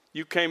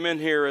you came in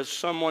here as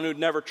someone who'd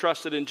never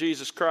trusted in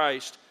Jesus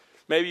Christ.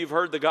 Maybe you've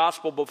heard the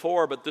gospel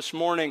before, but this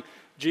morning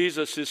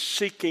Jesus is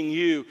seeking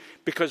you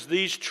because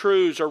these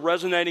truths are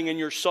resonating in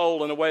your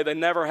soul in a way they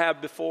never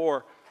have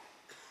before.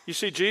 You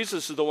see,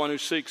 Jesus is the one who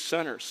seeks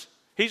sinners.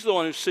 He's the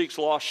one who seeks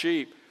lost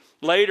sheep.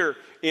 Later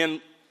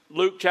in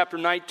Luke chapter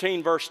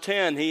 19, verse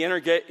 10, he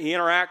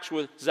interacts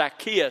with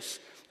Zacchaeus,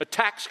 a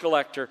tax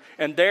collector.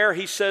 And there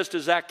he says to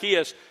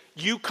Zacchaeus,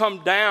 "You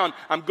come down.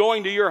 I'm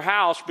going to your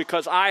house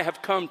because I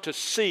have come to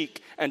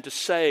seek and to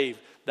save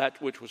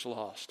that which was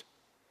lost."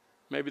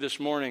 Maybe this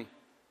morning,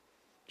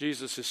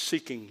 Jesus is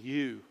seeking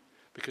you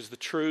because the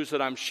truths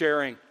that I'm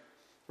sharing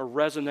are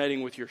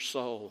resonating with your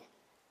soul.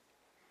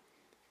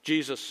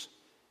 Jesus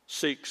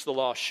seeks the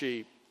lost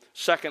sheep.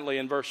 Secondly,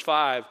 in verse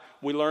 5,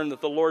 we learn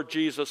that the Lord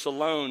Jesus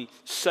alone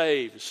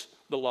saves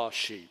the lost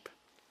sheep.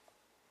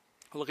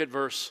 Look at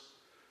verse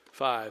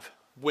 5.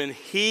 When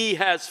he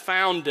has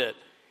found it,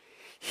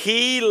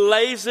 he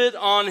lays it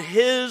on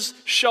his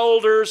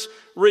shoulders,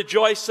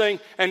 rejoicing,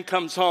 and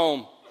comes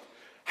home.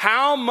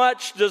 How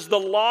much does the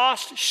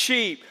lost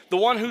sheep, the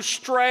one who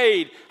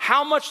strayed,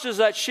 how much does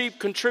that sheep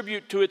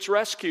contribute to its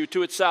rescue,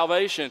 to its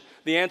salvation?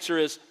 The answer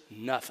is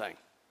nothing.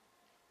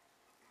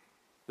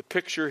 The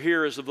picture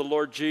here is of the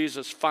Lord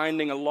Jesus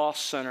finding a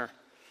lost sinner,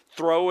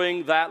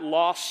 throwing that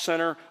lost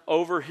sinner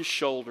over his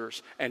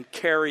shoulders, and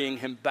carrying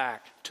him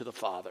back to the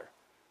Father.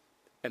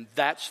 And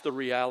that's the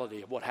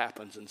reality of what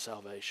happens in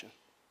salvation.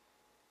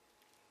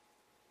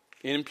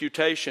 In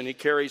imputation, he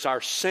carries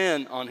our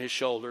sin on his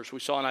shoulders. We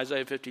saw in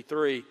Isaiah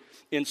 53.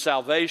 In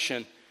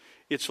salvation,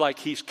 it's like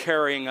he's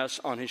carrying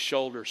us on his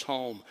shoulders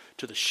home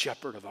to the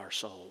shepherd of our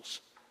souls.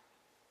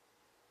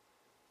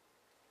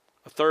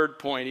 A third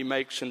point he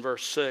makes in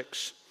verse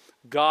 6.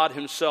 God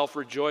himself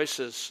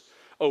rejoices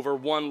over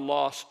one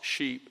lost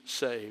sheep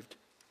saved.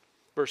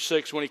 Verse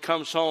 6, when he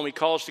comes home, he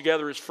calls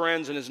together his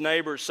friends and his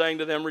neighbors, saying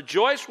to them,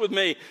 "Rejoice with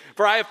me,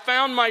 for I have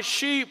found my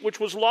sheep which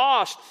was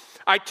lost."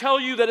 I tell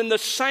you that in the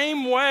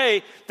same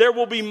way, there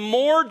will be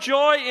more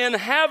joy in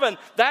heaven.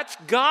 That's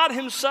God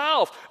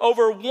himself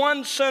over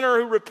one sinner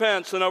who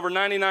repents than over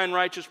 99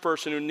 righteous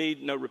person who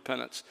need no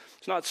repentance.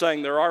 It's not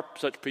saying there are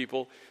such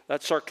people.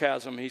 That's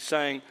sarcasm. He's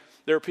saying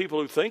there are people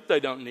who think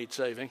they don't need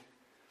saving.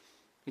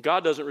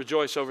 God doesn't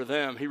rejoice over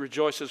them. He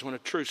rejoices when a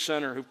true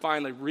sinner who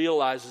finally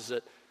realizes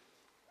it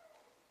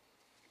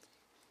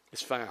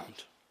is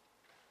found.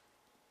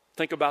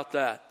 Think about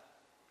that.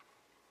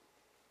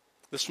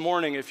 This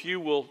morning, if you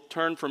will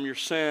turn from your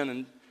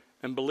sin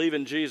and believe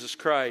in Jesus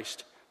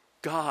Christ,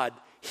 God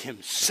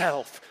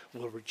himself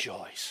will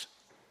rejoice.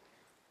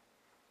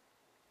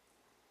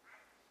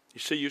 You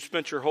see, you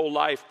spent your whole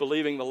life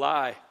believing the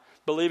lie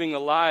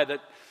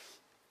that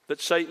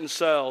Satan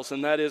sells,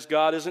 and that is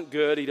God isn't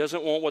good. He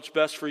doesn't want what's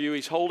best for you.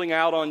 He's holding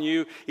out on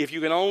you. If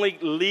you can only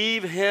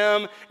leave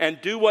him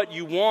and do what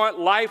you want,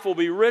 life will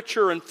be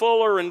richer and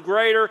fuller and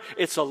greater.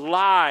 It's a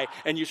lie,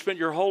 and you spent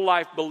your whole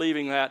life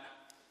believing that.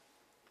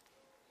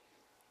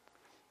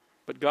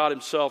 But God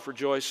himself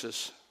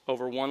rejoices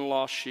over one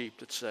lost sheep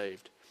that's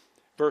saved.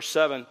 Verse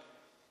 7,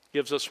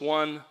 gives us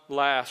one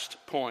last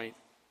point,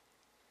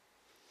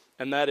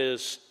 and that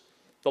is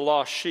the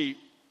lost sheep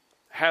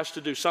has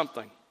to do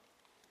something,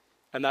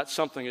 and that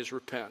something is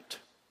repent.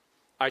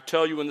 I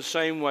tell you, in the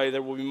same way,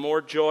 there will be more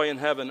joy in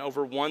heaven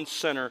over one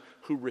sinner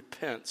who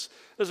repents.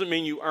 Doesn't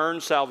mean you earn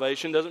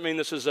salvation. Doesn't mean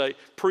this is a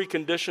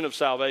precondition of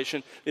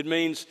salvation. It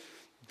means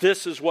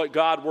this is what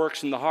God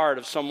works in the heart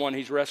of someone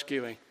he's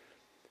rescuing.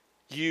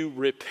 You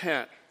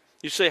repent.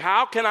 You say,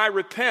 how can I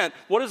repent?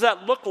 What does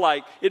that look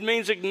like? It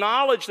means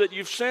acknowledge that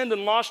you've sinned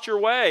and lost your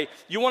way.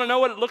 You want to know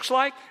what it looks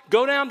like?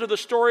 Go down to the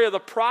story of the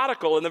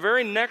prodigal in the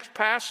very next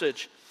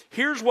passage.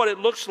 Here's what it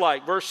looks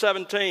like. Verse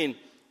 17.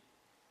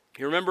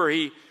 You remember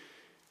he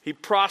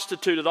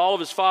prostituted all of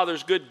his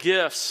father's good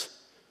gifts.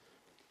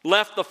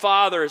 Left the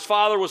father. His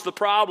father was the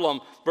problem.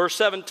 Verse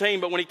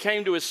 17, but when he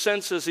came to his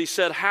senses, he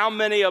said, how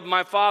many of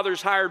my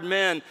father's hired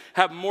men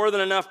have more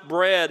than enough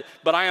bread,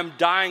 but I am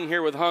dying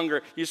here with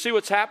hunger? You see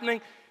what's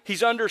happening?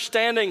 He's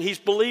understanding, he's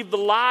believed the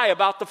lie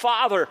about the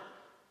father.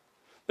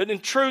 That in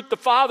truth, the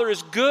father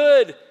is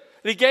good. And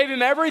he gave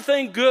him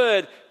everything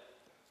good.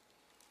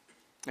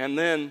 And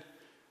then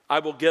I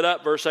will get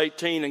up, verse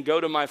 18, and go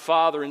to my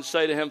father and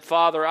say to him,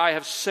 Father, I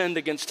have sinned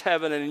against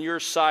heaven and in your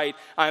sight.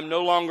 I am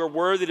no longer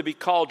worthy to be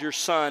called your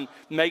son.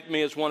 Make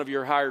me as one of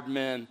your hired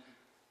men.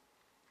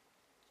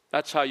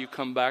 That's how you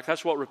come back.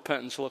 That's what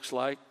repentance looks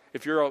like.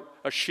 If you're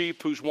a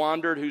sheep who's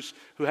wandered,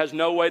 who has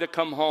no way to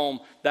come home,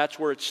 that's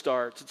where it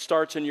starts. It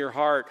starts in your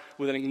heart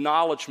with an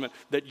acknowledgement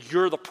that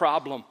you're the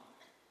problem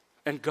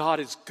and God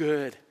is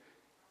good.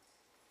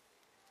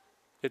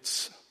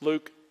 It's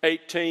Luke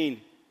 18,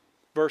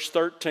 verse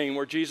 13,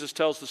 where Jesus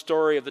tells the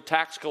story of the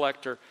tax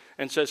collector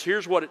and says,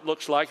 here's what it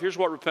looks like. Here's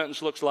what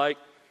repentance looks like.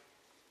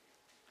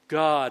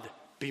 God,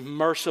 be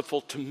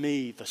merciful to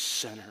me, the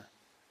sinner.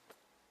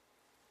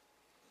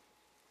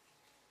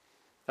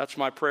 That's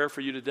my prayer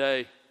for you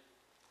today.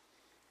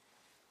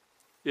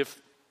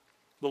 If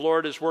the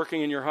Lord is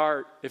working in your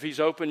heart, if he's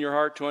opened your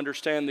heart to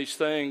understand these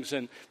things,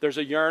 and there's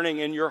a yearning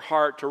in your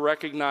heart to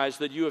recognize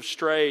that you have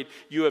strayed,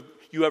 you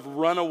have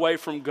run away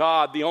from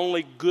God, the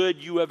only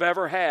good you have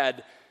ever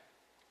had,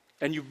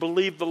 and you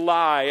believe the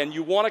lie, and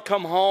you want to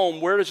come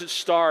home, where does it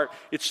start?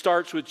 It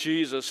starts with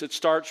Jesus. It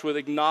starts with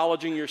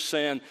acknowledging your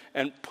sin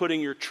and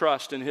putting your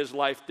trust in his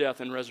life,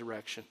 death, and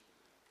resurrection.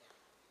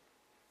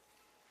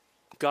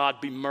 God,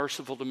 be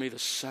merciful to me, the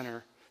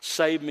sinner.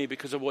 Save me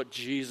because of what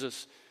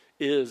Jesus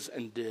is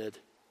and did.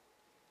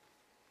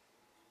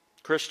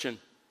 Christian,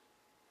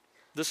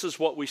 this is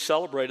what we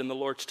celebrate in the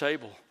Lord's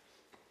table.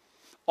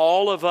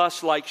 All of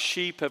us, like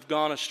sheep, have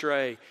gone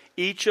astray.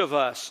 Each of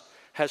us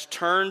has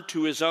turned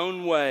to his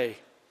own way,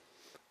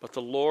 but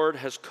the Lord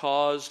has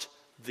caused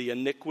the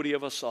iniquity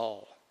of us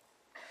all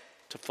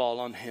to fall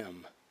on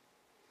him.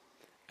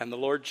 And the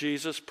Lord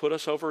Jesus put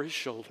us over his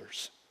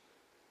shoulders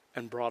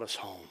and brought us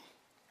home.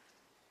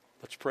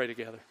 Let's pray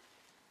together.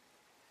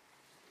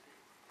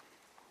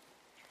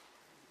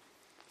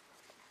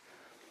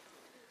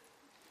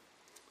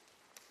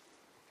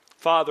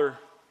 Father,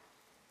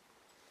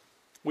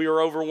 we are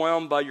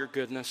overwhelmed by your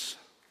goodness,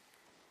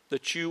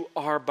 that you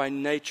are by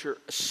nature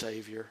a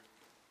Savior.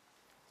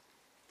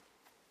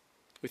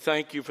 We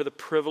thank you for the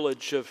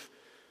privilege of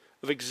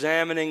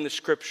examining the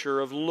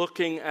Scripture, of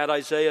looking at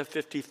Isaiah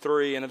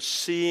 53 and of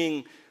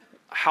seeing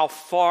how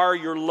far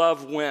your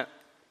love went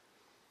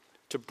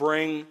to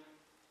bring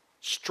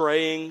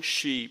straying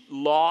sheep,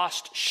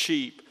 lost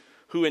sheep,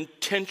 who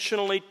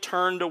intentionally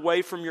turned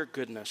away from your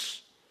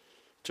goodness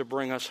to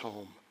bring us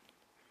home.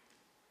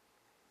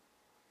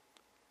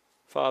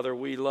 Father,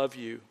 we love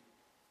you.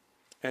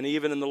 And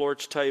even in the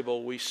Lord's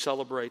table, we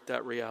celebrate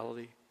that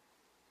reality.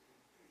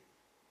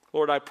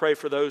 Lord, I pray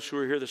for those who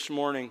are here this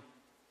morning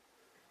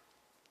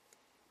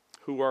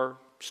who are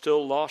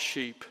still lost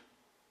sheep.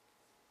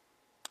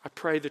 I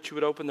pray that you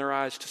would open their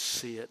eyes to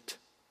see it.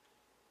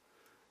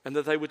 And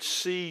that they would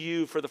see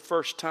you for the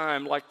first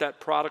time, like that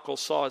prodigal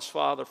saw his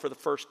father for the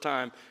first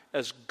time,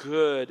 as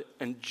good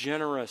and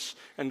generous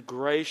and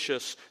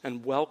gracious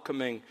and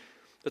welcoming.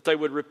 That they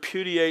would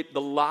repudiate the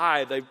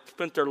lie they've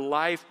spent their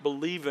life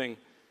believing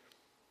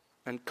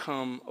and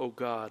come, O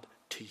God,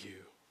 to you,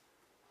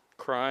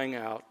 crying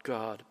out,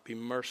 God, be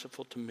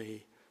merciful to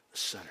me, the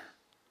sinner.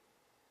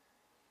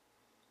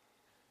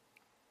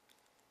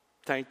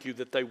 Thank you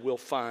that they will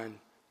find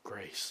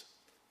grace.